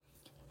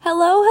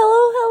Hello,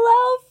 hello,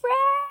 hello,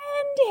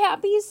 friend.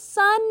 Happy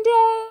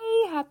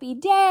Sunday. Happy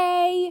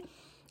day.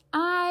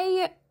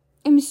 I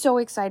am so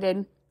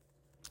excited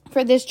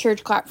for this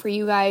church clap for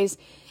you guys.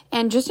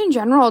 And just in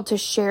general, to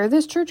share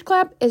this church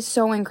clap is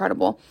so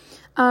incredible.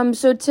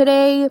 So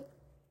today,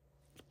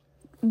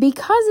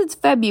 because it's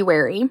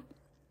February,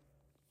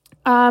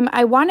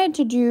 I wanted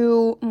to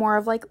do more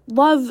of like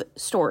love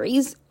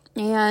stories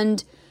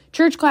and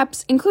church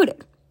claps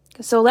included.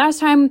 So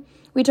last time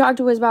we talked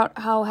was about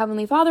how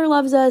Heavenly Father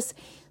loves us.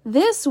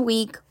 This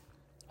week,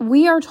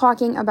 we are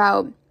talking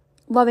about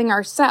loving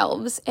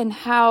ourselves and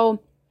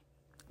how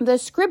the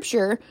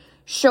scripture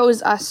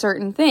shows us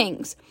certain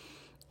things.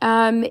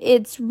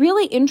 It's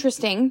really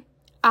interesting.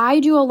 I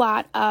do a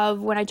lot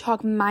of, when I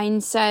talk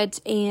mindset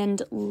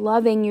and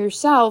loving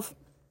yourself,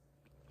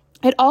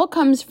 it all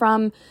comes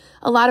from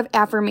a lot of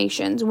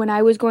affirmations. When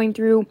I was going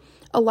through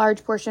a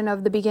large portion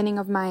of the beginning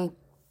of my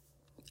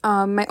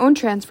own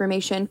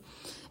transformation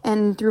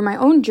and through my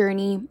own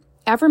journey,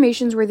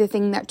 affirmations were the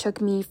thing that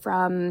took me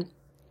from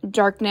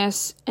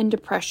darkness and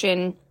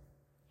depression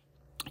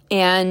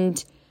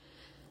and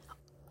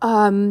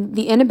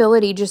the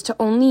inability to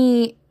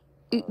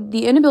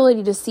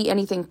see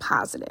anything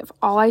positive.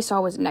 All I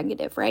saw was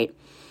negative, right?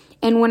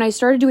 And when I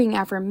started doing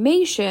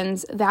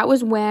affirmations, that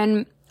was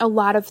when a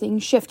lot of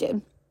things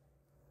shifted.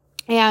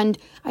 And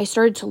I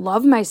started to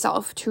love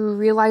myself, to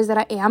realize that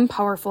I am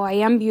powerful, I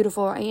am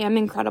beautiful, I am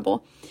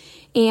incredible.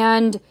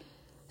 And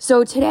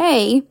so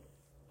today,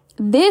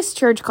 this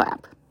church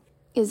clap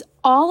is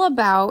all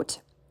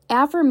about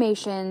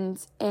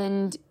affirmations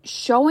and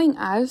showing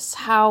us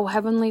how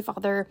Heavenly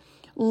Father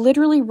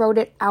literally wrote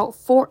it out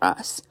for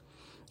us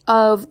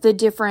of the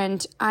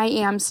different I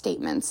am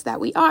statements that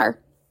we are.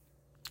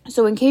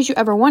 So in case you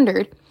ever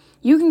wondered,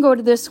 you can go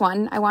to this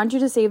one. I want you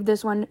to save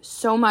this one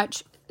so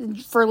much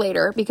for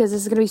later because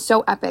this is going to be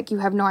so epic. You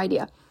have no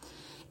idea.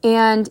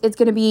 And it's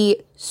going to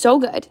be so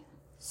good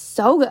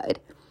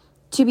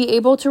to be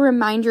able to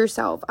remind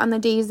yourself on the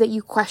days that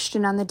you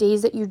question, on the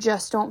days that you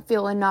just don't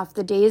feel enough,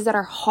 the days that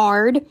are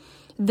hard.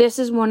 This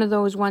is one of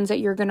those ones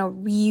that you're going to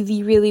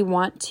really, really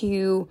want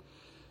to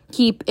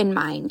keep in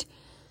mind.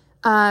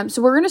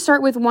 So we're going to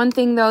start with one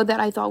thing, though, that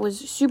I thought was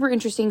super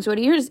interesting. So it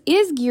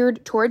is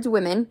geared towards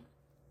women.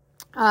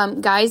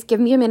 Guys, give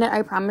me a minute.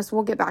 I promise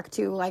we'll get back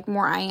to like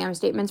more I am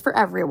statements for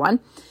everyone.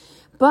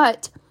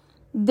 But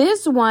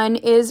this one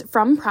is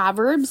from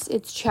Proverbs.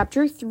 It's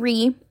chapter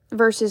 3,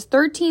 verses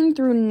 13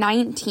 through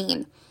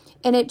 19.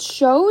 And it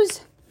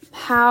shows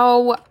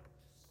how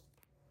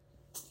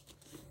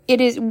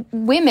it is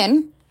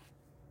women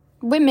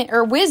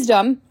or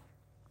wisdom.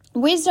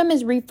 Wisdom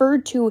is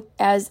referred to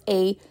as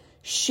a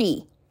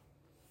she.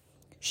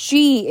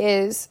 She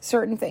is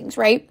certain things,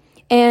 right?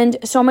 And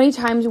so many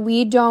times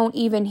we don't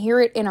even hear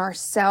it in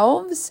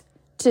ourselves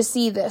to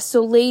see this.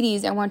 So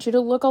ladies, I want you to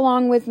look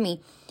along with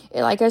me.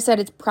 Like I said,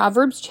 it's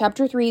Proverbs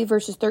chapter 3,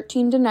 verses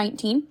 13 to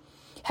 19.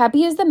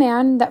 Happy is the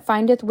man that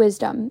findeth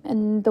wisdom,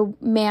 and the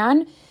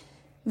man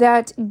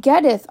that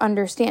getteth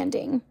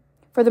understanding.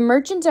 For the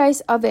merchandise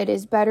of it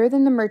is better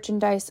than the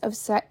merchandise of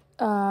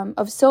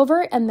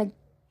silver, and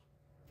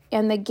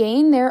the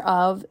gain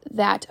thereof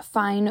that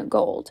fine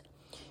gold.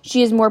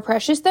 She is more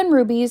precious than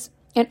rubies,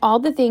 and all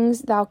the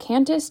things thou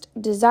canst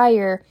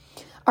desire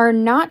are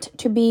not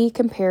to be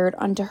compared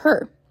unto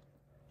her.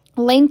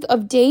 Length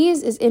of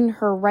days is in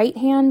her right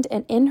hand,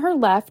 and in her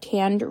left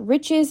hand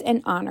riches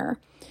and honor.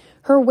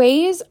 Her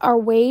ways are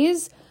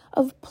ways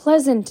of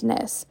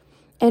pleasantness,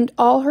 and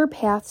all her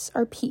paths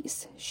are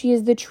peace. She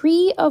is the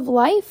tree of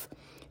life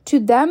to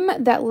them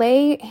that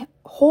lay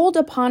hold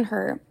upon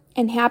her,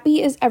 and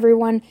happy is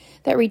everyone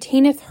that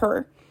retaineth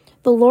her.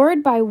 The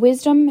Lord by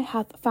wisdom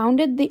hath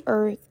founded the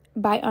earth,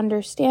 by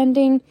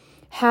understanding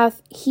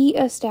hath he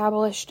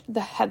established the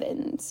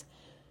heavens.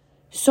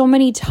 So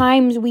many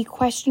times we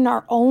question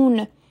our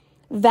own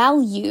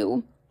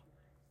value.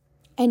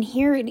 And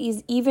here it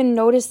is even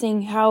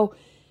noticing how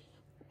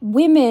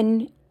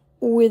women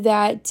with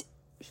that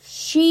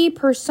she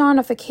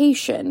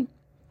personification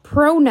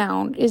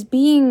pronoun is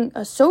being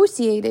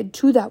associated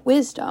to that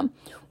wisdom.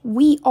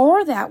 We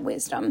are that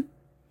wisdom.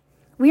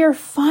 We are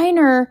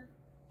finer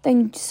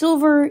than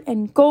silver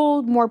and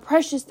gold, more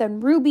precious than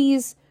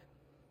rubies.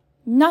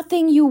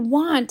 Nothing you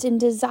want and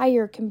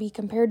desire can be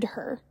compared to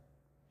her.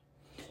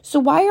 So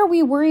why are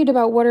we worried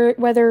about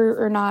whether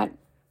or not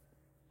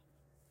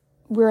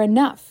we're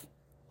enough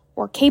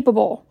or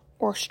capable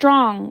or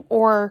strong,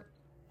 or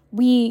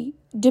we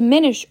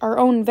diminish our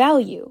own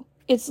value?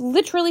 It's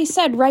literally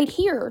said right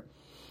here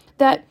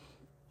that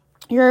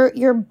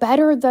you're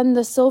better than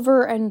the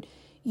silver and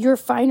you're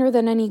finer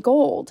than any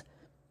gold.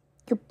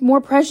 You're more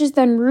precious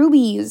than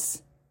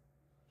rubies.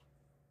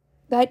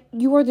 That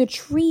you are the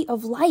tree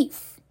of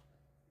life.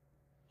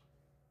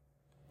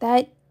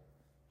 That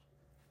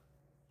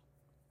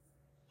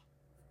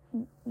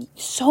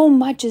so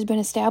much has been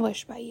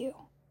established by you.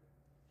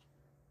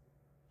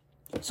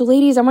 So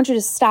ladies, I want you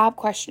to stop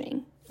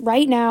questioning.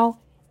 Right now,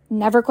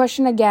 never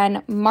question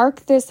again.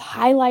 Mark this,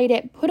 highlight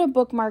it, put a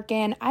bookmark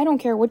in. I don't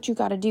care what you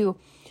got to do.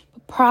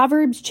 But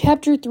Proverbs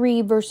chapter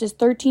 3, verses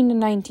 13 to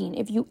 19.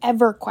 If you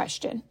ever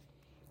question,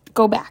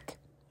 go back.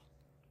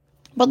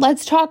 But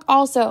let's talk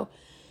also,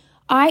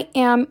 I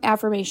am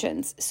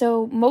affirmations.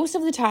 So most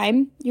of the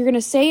time, you're going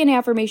to say an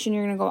affirmation,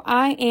 you're going to go,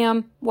 I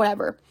am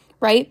whatever,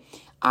 right?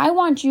 I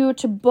want you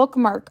to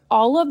bookmark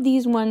all of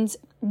these ones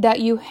that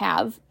you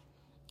have,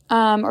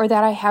 or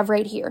that I have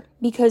right here,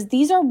 because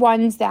these are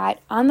ones that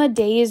on the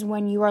days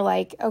when you are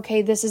like,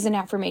 okay, this is an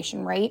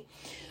affirmation, right?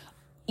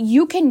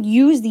 You can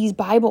use these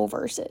Bible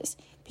verses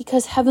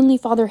because Heavenly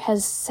Father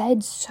has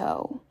said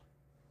so.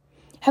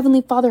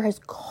 Heavenly Father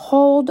has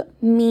called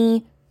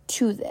me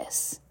to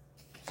this.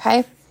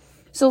 Okay?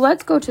 So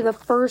let's go to the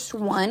first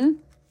one.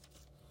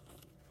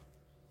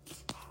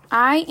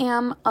 I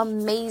am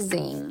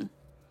amazing.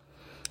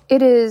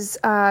 It is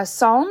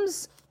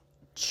Psalms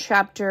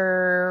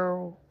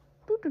chapter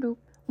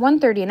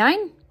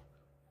 139,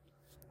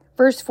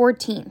 verse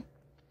 14.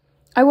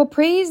 I will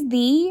praise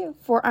thee,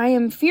 for I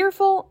am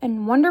fearful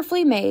and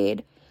wonderfully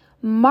made.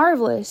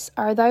 Marvelous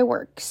are thy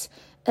works,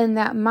 and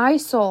that my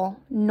soul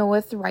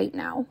knoweth right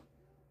now.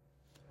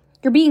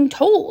 You're being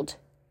told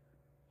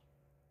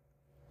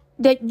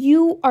that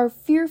you are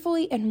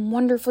fearfully and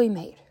wonderfully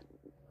made.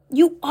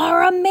 You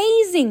are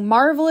amazing.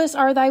 Marvelous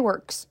are thy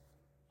works.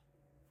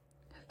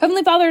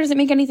 Heavenly Father doesn't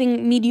make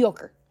anything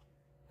mediocre.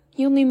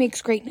 He only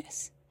makes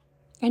greatness.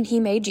 And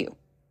he made you.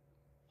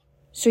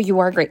 So you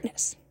are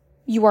greatness.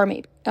 You are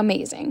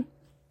amazing.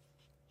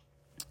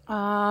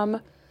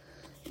 The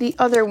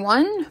other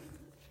one,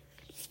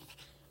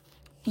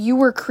 you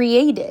were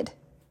created.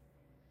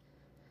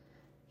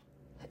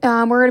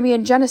 We're going to be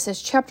in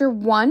Genesis chapter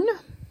 1,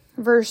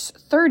 verse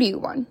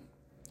 31.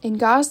 And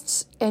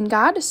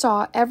God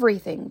saw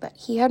everything that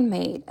he had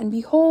made, and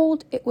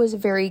behold, it was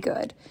very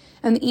good.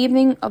 And the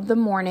evening and the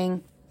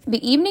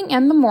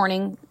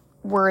morning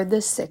were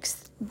the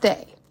sixth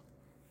day.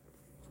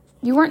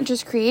 You weren't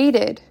just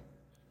created.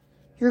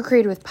 You were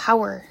created with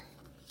power,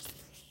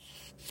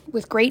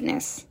 with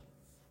greatness.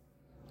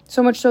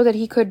 So much so that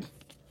he could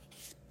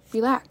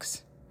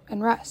relax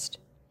and rest.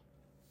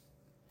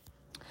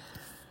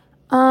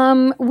 We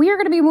are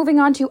going to be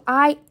moving on to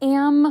I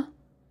am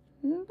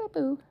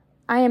beautiful.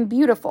 I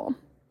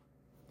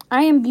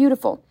am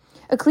beautiful.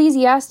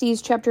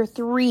 Ecclesiastes chapter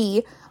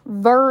 3,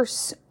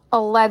 verse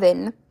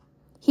 11.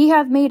 He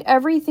hath made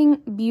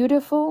everything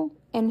beautiful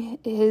in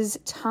his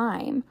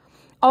time.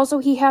 Also,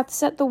 he hath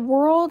set the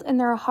world in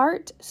their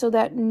heart, so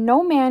that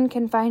no man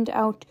can find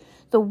out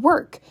the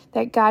work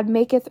that God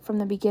maketh from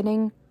the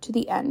beginning to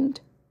the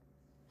end.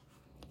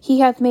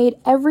 He hath made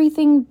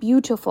everything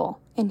beautiful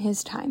in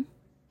his time.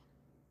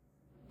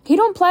 He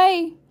don't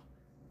play.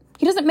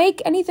 He doesn't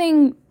make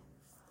anything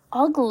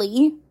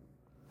ugly.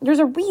 There's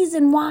a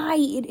reason why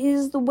it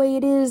is the way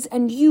it is,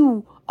 and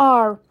you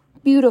are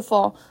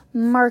beautiful.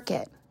 Mark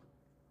it.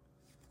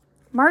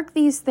 Mark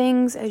these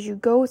things as you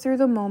go through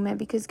the moment,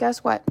 because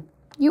guess what?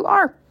 You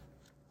are.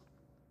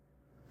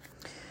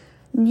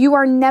 You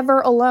are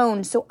never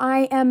alone. So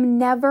I am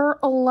never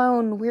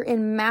alone. We're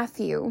in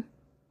Matthew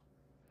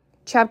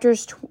chapter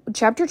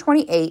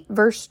 28,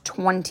 verse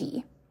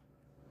 20.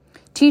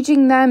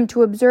 Teaching them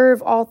to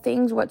observe all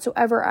things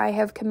whatsoever I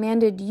have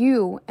commanded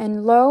you.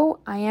 And lo,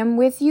 I am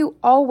with you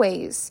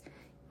always,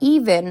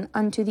 even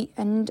unto the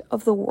end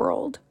of the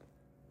world.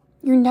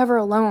 You're never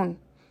alone.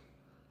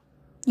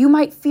 You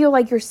might feel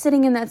like you're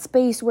sitting in that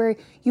space where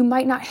you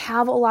might not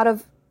have a lot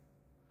of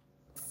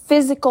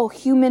physical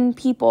human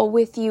people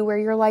with you, where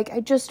you're like, I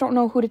just don't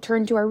know who to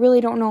turn to. I really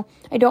don't know.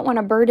 I don't want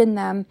to burden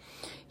them.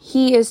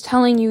 He is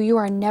telling you, you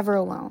are never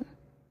alone.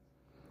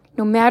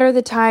 No matter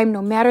the time,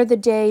 no matter the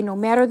day, no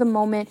matter the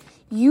moment,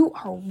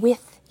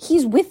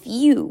 he's with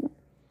you,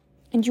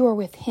 and you are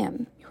with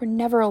him. You are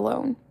never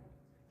alone.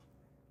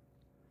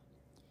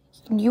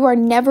 You are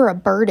never a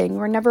burden. You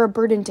are never a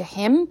burden to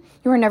him.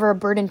 You are never a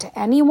burden to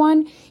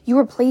anyone. You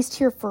were placed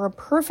here for a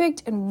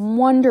perfect and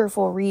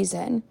wonderful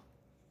reason.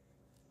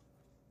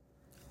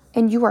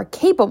 And you are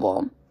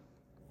capable.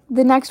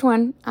 The next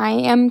one, I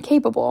am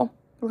capable.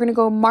 We're going to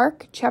go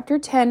Mark chapter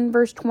 10,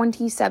 verse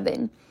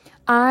 27.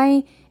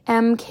 I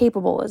am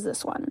capable is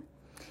this one.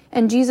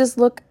 And Jesus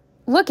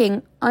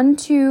looking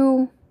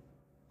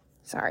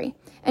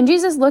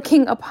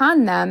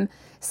upon them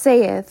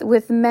saith,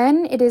 with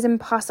men it is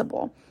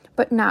impossible,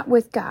 but not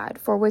with God.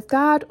 For with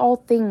God all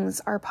things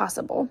are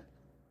possible.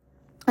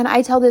 And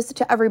I tell this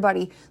to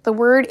everybody. The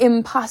word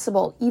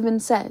impossible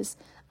even says,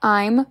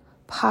 I'm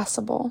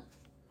possible.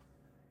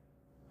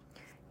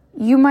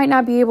 You might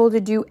not be able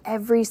to do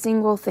every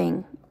single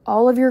thing.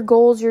 All of your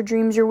goals, your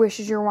dreams, your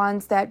wishes, your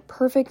wants, that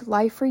perfect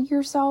life for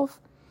yourself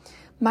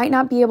might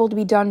not be able to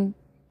be done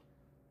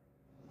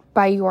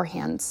by your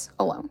hands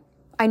alone.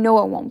 I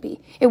know it won't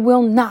be. It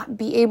will not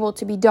be able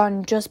to be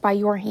done just by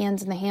your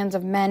hands and the hands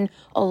of men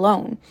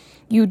alone.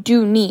 You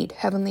do need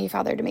Heavenly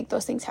Father to make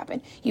those things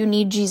happen. You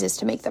need Jesus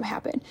to make them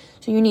happen.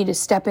 So you need to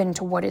step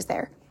into what is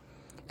there.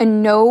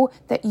 And know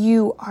that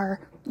you are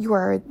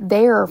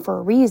there for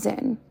a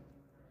reason.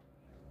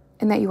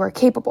 And that you are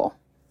capable.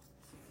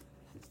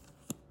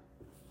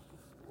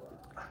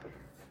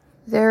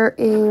 There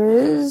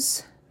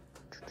is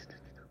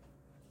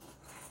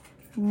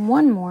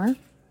One more.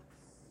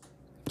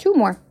 Two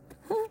more.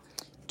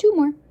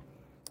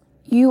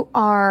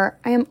 I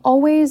am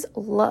always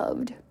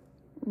loved.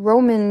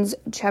 Romans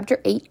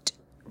chapter 8,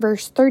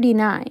 verse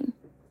 39.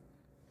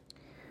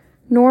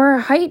 Nor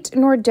height,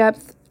 nor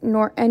depth,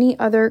 nor any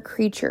other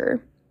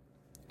creature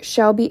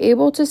shall be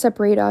able to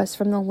separate us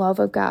from the love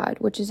of God,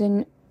 which is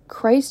in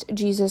Christ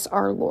Jesus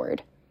our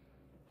Lord.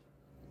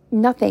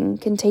 Nothing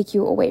can take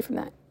you away from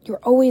that. You're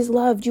always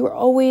loved. You are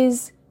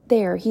always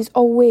there. He's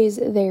always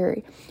there.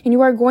 And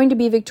you are going to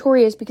be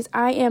victorious, because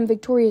I am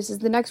victorious is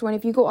the next one.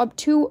 If you go up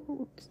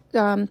two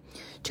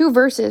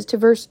verses to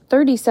verse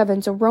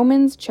 37, so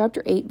Romans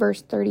chapter 8,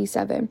 verse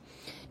 37.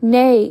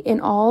 Nay, in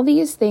all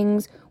these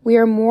things we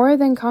are more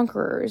than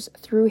conquerors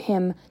through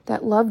him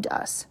that loved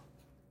us.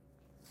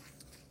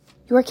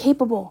 You are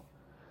capable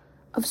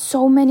of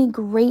so many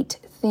great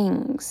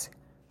things.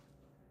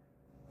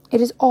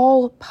 It is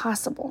all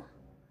possible.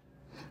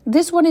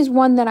 This one is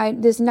one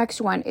that this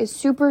next one is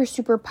super,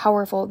 super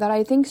powerful, that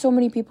I think so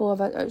many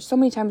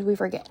times we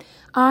forget.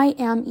 I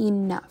am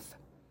enough.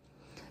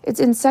 It's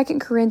in 2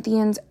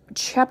 Corinthians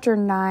chapter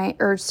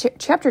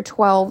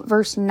 12,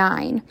 verse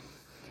 9.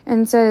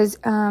 And says,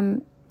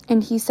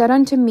 and he said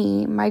unto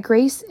me, my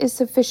grace is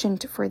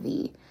sufficient for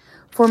thee,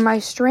 for my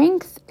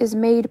strength is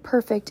made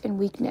perfect in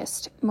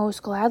weakness.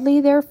 Most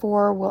gladly,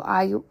 therefore, will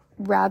I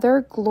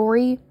rather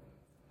glory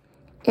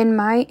in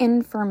my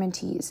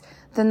infirmities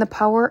than the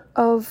power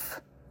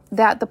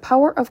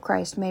of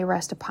Christ may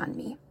rest upon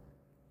me.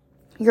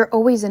 You're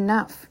always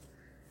enough.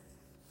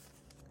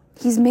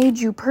 He's made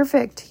you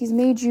perfect. He's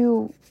made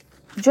you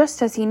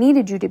just as he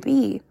needed you to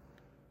be.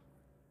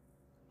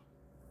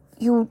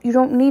 You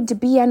don't need to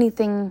be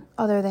anything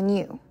other than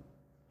you.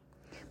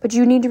 But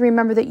you need to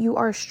remember that you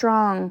are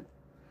strong,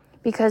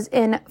 because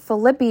in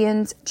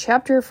Philippians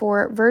chapter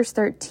 4, verse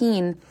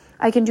 13,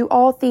 I can do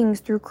all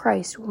things through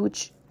Christ,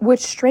 which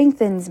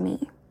strengthens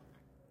me.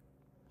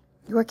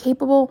 You are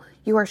capable,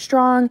 you are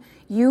strong,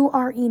 you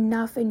are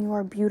enough, and you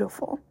are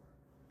beautiful.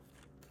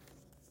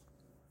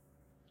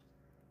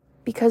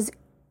 Because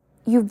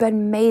you've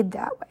been made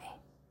that way.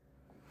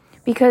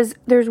 Because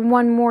there's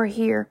one more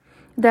here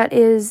that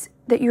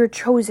you're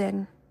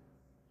chosen.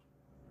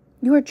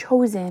 You are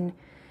chosen.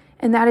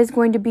 And that is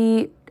going to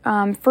be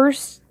 1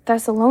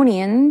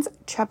 Thessalonians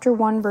chapter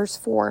 1, verse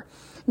 4.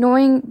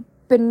 Knowing,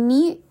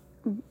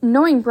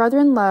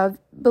 brethren,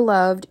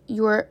 beloved,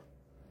 your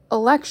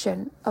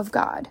election of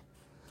God.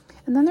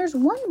 And then there's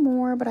one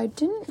more, but I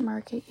didn't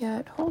mark it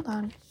yet. Hold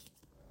on.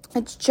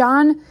 It's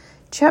John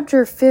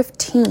chapter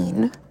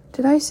 15.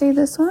 Did I say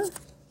this one?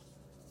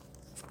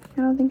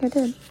 I don't think I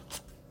did.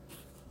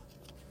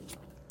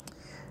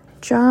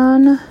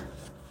 John,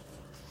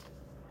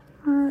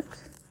 Mark.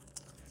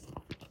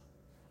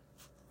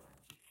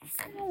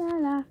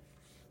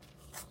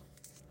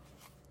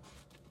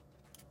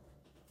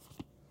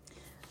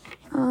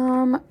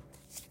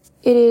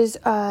 It is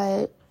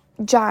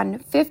John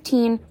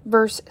 15,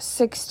 verse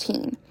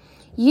 16.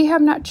 Ye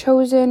have not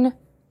chosen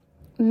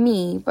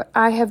me, but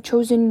I have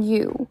chosen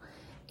you,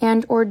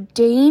 and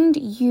ordained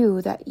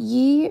you that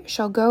ye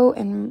shall go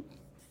and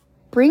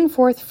bring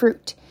forth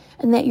fruit,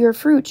 and that your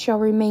fruit shall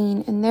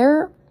remain, and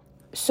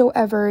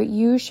theresoever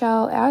you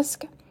shall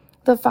ask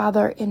the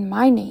Father in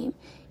my name,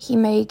 he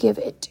may give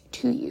it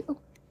to you.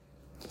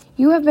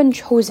 You have been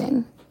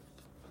chosen.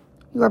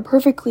 You are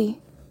perfectly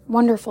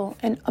wonderful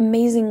and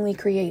amazingly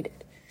created.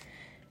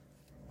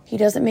 He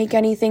doesn't make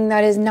anything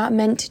that is not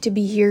meant to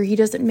be here. He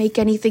doesn't make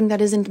anything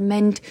that isn't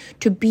meant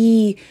to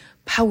be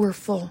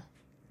powerful,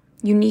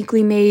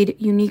 uniquely made,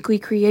 uniquely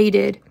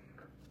created.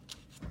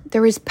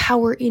 There is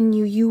power in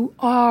you. You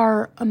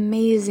are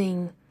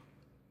amazing.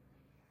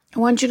 I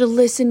want you to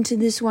listen to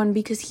this one,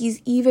 because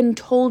he's even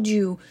told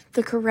you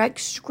the correct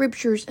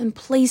scriptures and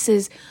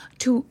places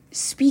to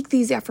speak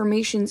these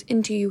affirmations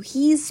into you.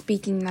 He's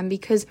speaking them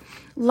because,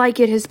 like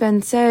it has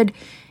been said,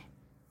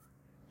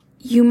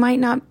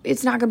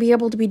 it's not going to be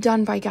able to be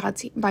done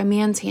by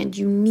man's hand.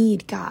 You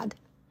need God.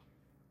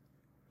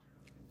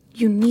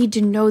 You need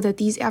to know that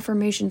these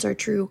affirmations are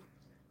true.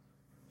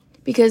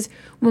 Because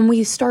when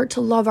we start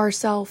to love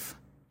ourselves,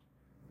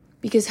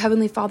 because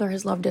Heavenly Father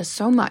has loved us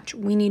so much,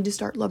 we need to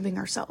start loving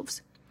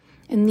ourselves.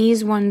 And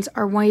these ones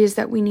are ways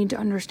that we need to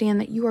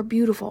understand that you are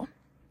beautiful,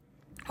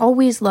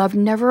 always loved,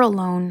 never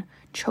alone,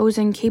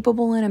 chosen,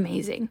 capable, and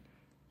amazing,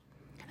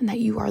 and that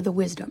you are the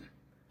wisdom.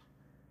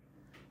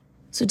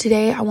 So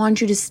today, I want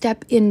you to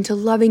step into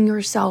loving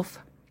yourself,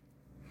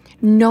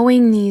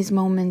 knowing these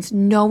moments,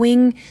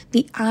 knowing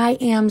the I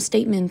am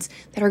statements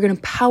that are going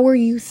to power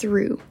you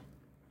through.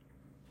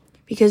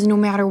 Because no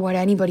matter what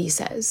anybody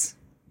says,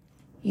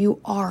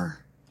 you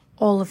are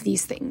all of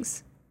these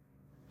things.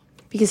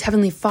 Because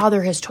Heavenly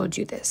Father has told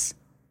you this.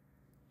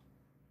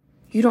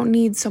 You don't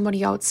need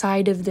somebody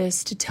outside of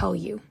this to tell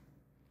you.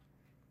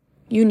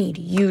 You need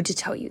you to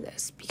tell you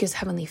this, because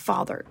Heavenly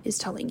Father is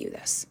telling you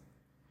this.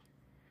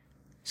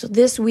 So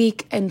this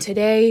week and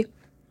today,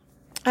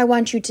 I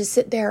want you to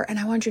sit there and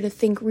I want you to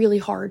think really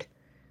hard.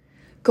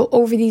 Go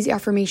over these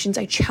affirmations.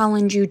 I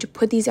challenge you to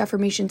put these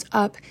affirmations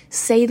up,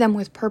 say them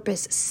with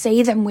purpose,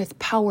 say them with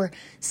power,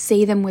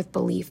 say them with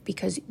belief,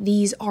 because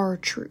these are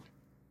true.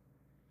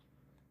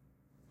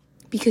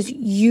 Because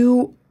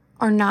you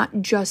are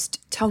not just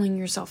telling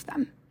yourself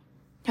them.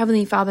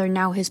 Heavenly Father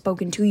now has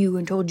spoken to you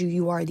and told you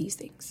you are these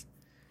things.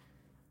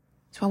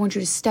 So I want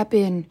you to step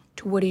in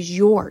to what is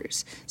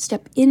yours.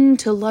 Step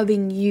into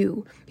loving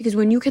you. Because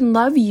when you can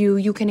love you,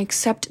 you can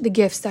accept the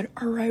gifts that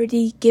are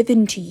already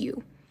given to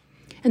you.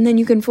 And then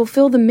you can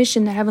fulfill the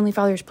mission that Heavenly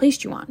Father has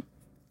placed you on.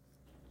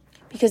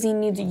 Because He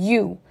needs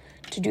you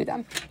to do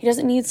them. He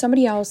doesn't need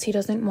somebody else. He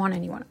doesn't want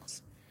anyone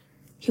else.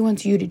 He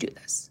wants you to do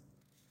this.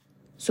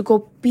 So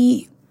go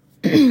be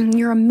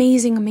your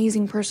amazing,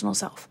 amazing personal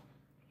self.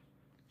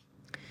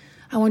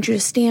 I want you to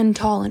stand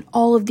tall in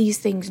all of these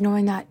things,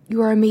 knowing that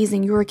you are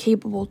amazing, you are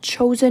capable,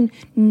 chosen,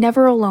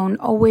 never alone,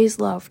 always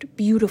loved,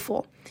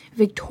 beautiful,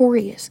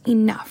 victorious,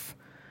 enough,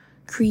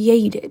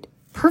 created,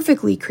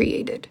 perfectly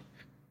created,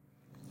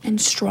 and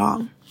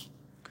strong.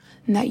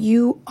 And that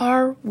you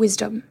are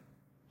wisdom.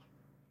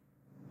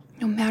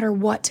 No matter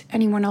what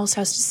anyone else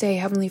has to say,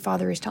 Heavenly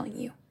Father is telling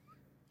you.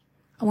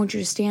 I want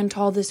you to stand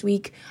tall this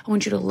week. I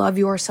want you to love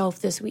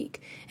yourself this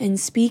week and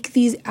speak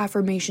these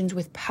affirmations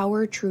with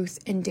power, truth,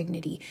 and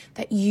dignity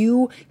that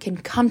you can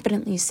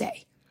confidently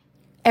say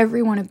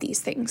every one of these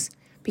things,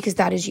 because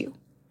that is you.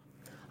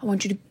 I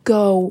want you to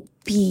go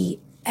be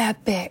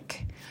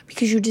epic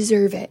because you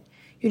deserve it.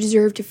 You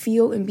deserve to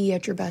feel and be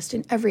at your best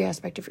in every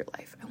aspect of your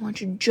life. I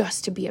want you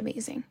just to be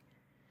amazing.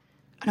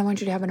 And I want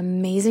you to have an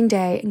amazing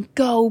day and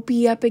go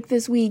be epic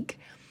this week.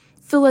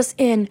 Fill us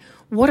in.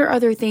 What are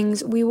other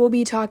things? We will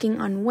be talking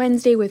on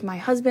Wednesday with my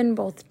husband,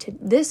 both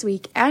this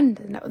week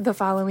and the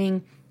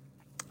following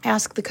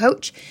Ask the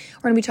Coach.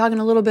 We're going to be talking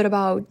a little bit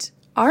about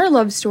our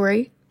love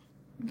story,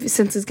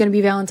 since it's going to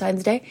be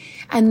Valentine's Day.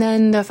 And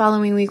then the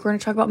following week, we're going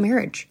to talk about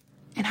marriage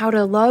and how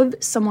to love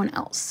someone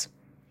else,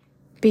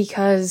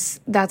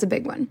 because that's a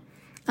big one.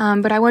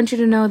 But I want you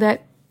to know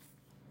that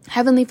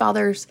Heavenly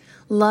Father's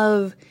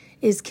love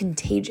is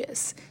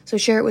contagious. So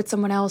share it with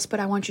someone else, but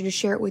I want you to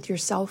share it with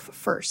yourself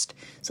first.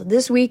 So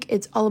this week,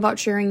 it's all about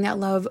sharing that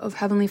love of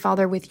Heavenly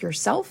Father with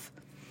yourself.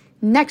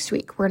 Next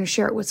week, we're going to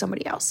share it with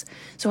somebody else.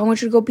 So I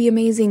want you to go be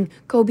amazing,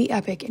 go be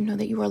epic, and know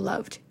that you are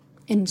loved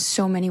in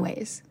so many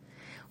ways.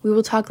 We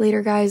will talk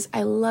later, guys.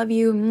 I love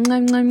you.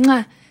 Mwah, mwah,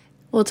 mwah.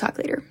 We'll talk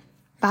later.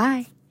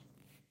 Bye.